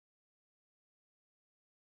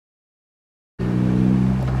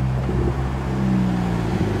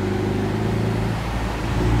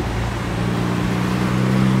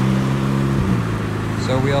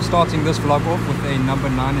are starting this vlog off with a number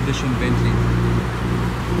 9 edition Bentley.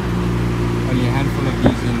 Only a handful of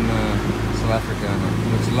these in South Africa, and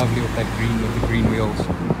it looks lovely with that green, with the green wheels.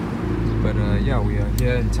 But yeah, we are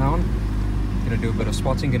here in town. Gonna do a bit of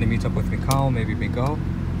spotting, gonna meet up with Mikhail, maybe Miguel,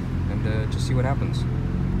 and just see what happens.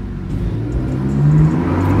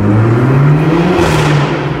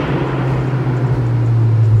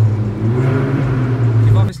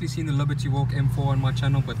 Seen the Liberty Walk M4 on my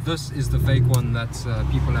channel, but this is the fake one that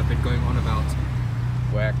people have been going on about.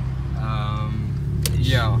 Whack.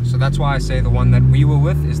 Yeah, so that's why I say the one that we were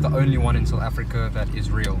with is the only one in South Africa that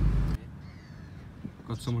is real.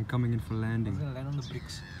 Got someone coming in for landing. I'm gonna land on the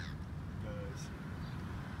bricks.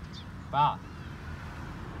 Bah.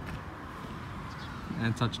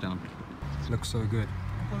 And touchdown. Looks so good.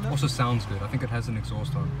 Also sounds good. I think it has an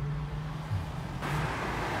exhaust on.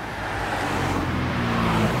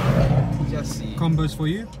 Combos for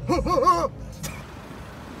you.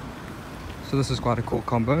 So this is quite a cool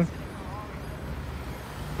combo.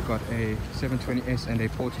 Got a 720S and a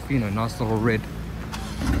Portofino, nice little red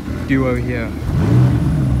duo here.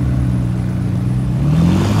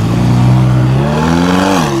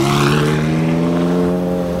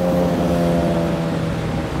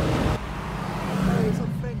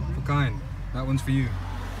 For kind, that one's for you,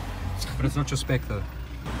 but it's not your spec though.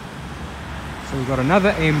 So we've got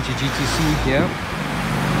another AMG GTC here.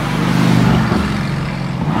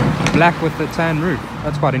 Black with the tan roof.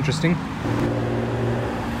 That's quite interesting.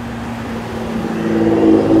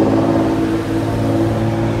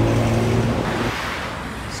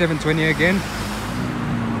 $720 again.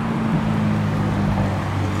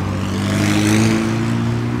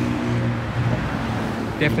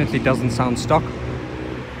 Definitely doesn't sound stock.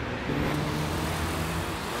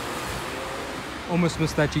 Almost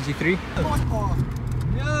missed that GT3.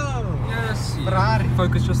 No! Yes, Ferrari.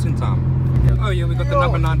 Focus just in time. Oh yeah, we got the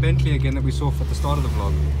number 9 Bentley again that we saw at the start of the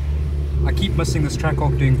vlog. I keep missing this track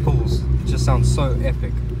off doing pulls. It just sounds so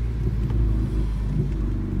epic.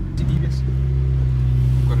 DBS.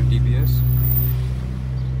 We've got a DBS.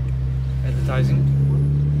 Advertising.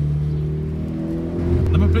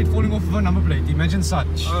 Number plate falling off of a number plate. Imagine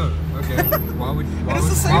such. Oh, okay. Why would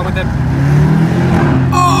that?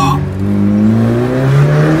 Oh!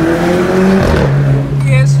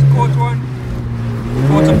 Yes, caught one.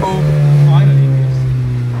 Caught a bull. Finally.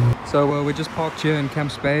 So we're just parked here in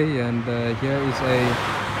Camps Bay, and here is a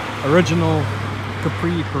original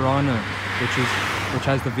Capri Piranha, which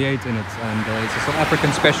has the V8 in it, and it's a South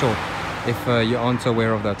African special. If you aren't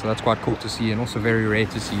aware of that, so that's quite cool to see, and also very rare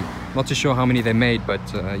to see. Not too sure how many they made, but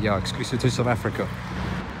yeah, exclusive to South Africa.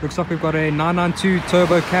 Looks like we've got a 992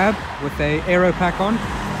 turbo cab with a aero pack on.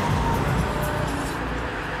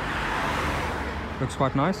 Looks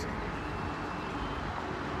quite nice.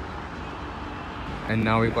 And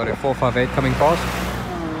now we've got a 458 coming past.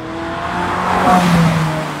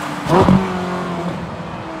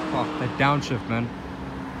 Oh, that downshift, man.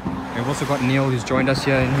 We've also got Neil, who's joined us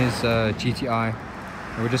here in his GTI.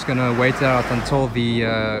 And we're just going to wait out until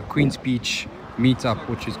the Queen's Beach meetup,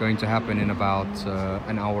 which is going to happen in about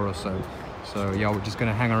an hour or so. So yeah, we're just going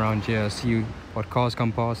to hang around here, see what cars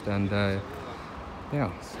come past, and yeah.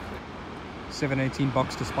 718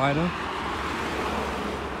 Boxster Spider.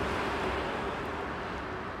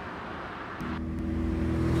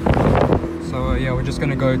 So yeah, we're just going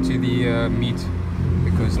to go to the meet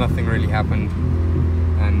because nothing really happened.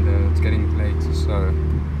 And it's getting late, so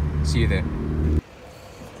see you there.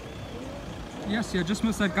 Yes, you just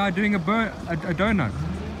missed that guy doing a donut.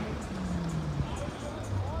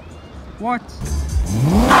 What?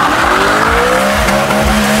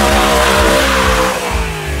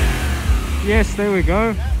 Yes, there we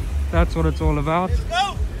go. That's what it's all about. Let's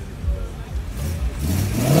go.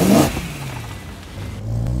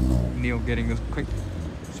 Neil getting this quick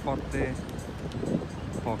spot there.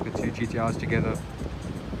 Park the two GTRs together.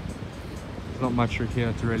 There's not much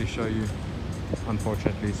here to really show you,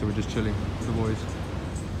 unfortunately, so we're just chilling with the boys.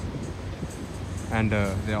 And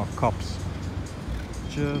there are cops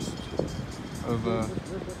just over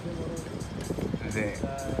there.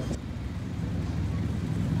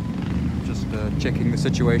 Just checking the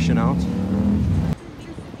situation out.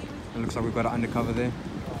 It looks like we've got an undercover there.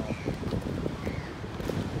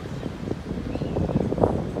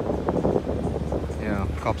 Yeah,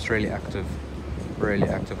 cops really active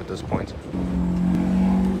at this point.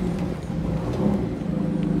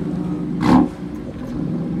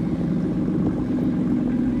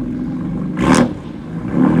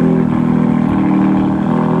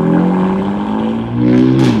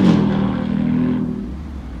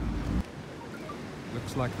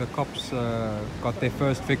 Looks like the cops got their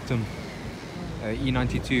first victim.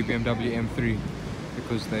 E92 BMW M3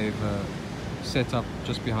 because they've set up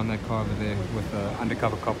just behind that car over there with an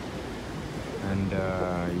undercover cop, and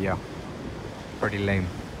yeah, pretty lame.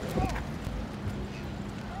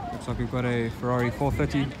 Looks like we've got a Ferrari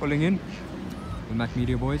 430 pulling in, the Mac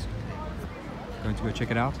Media boys. Going to go check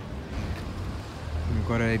it out. And we've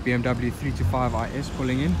got a BMW 325 IS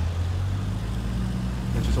pulling in,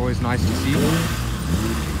 which is always nice to see.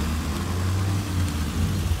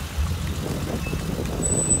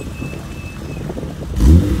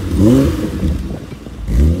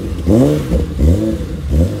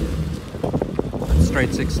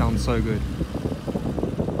 Straight 6 sounds so good.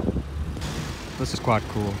 This is quite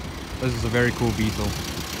cool. This is a very cool Beetle.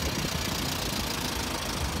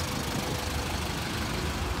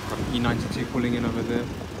 Got an E92 pulling in over there.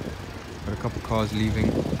 Got a couple cars leaving,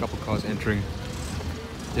 a couple cars entering.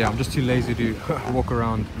 Yeah, I'm just too lazy to walk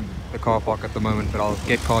around the car park at the moment, but I'll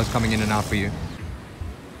get cars coming in and out for you.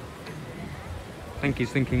 I think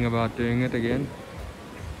he's thinking about doing it again.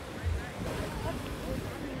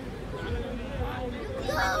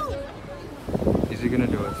 Is he gonna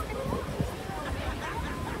do it?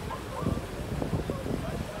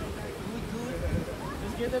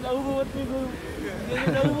 Just get it over with me, bro. Get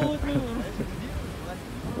it over with me.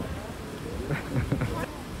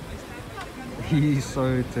 He's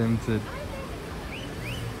so tempted.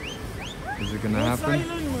 Is it gonna happen?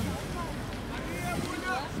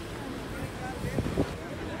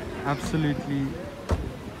 Absolutely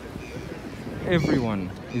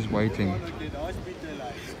everyone is waiting.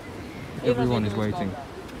 Everyone is waiting.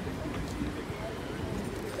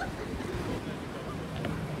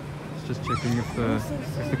 Just checking if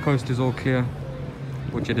the coast is all clear,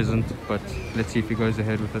 which it isn't, but let's see if he goes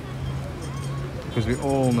ahead with it, because we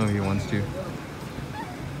all know he wants to.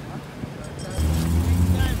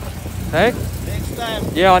 Hey? Next time.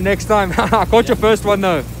 Yeah, next time. I caught your first one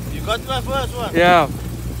though. You got my first one? Yeah.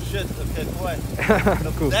 Shit, okay, quiet.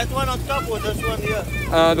 Cool. That one on top or this one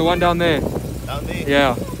here? The one down there. Down there?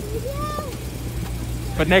 Yeah.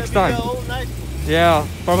 But next time. All night? Yeah,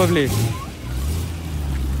 probably.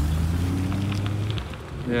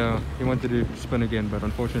 Yeah, he wanted to spin again, but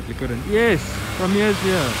unfortunately couldn't. Yes, from years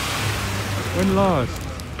here. When last?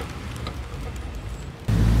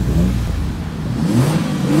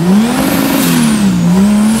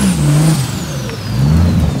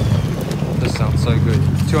 This sounds so good.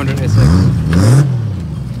 200 SX.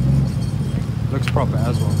 Looks proper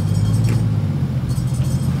as well.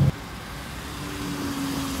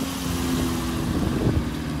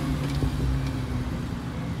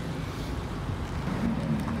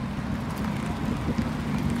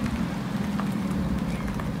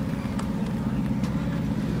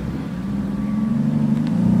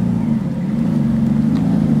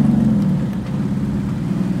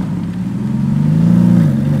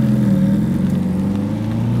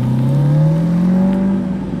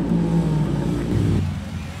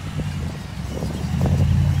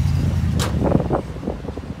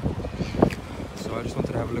 I just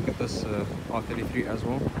wanted to have a look at this R33 as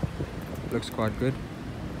well. Looks quite good.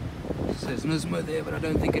 It says Nismo there, but I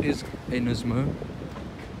don't think it is a Nismo.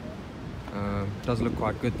 Does look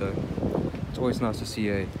quite good though. It's always nice to see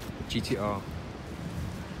a GTR.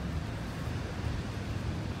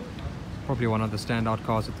 Probably one of the standout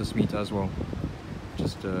cars at this meet as well.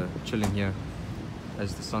 Just chilling here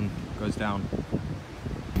as the sun goes down.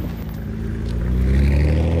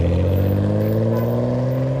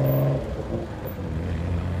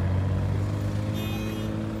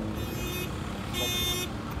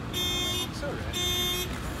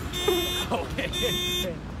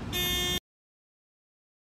 Okay.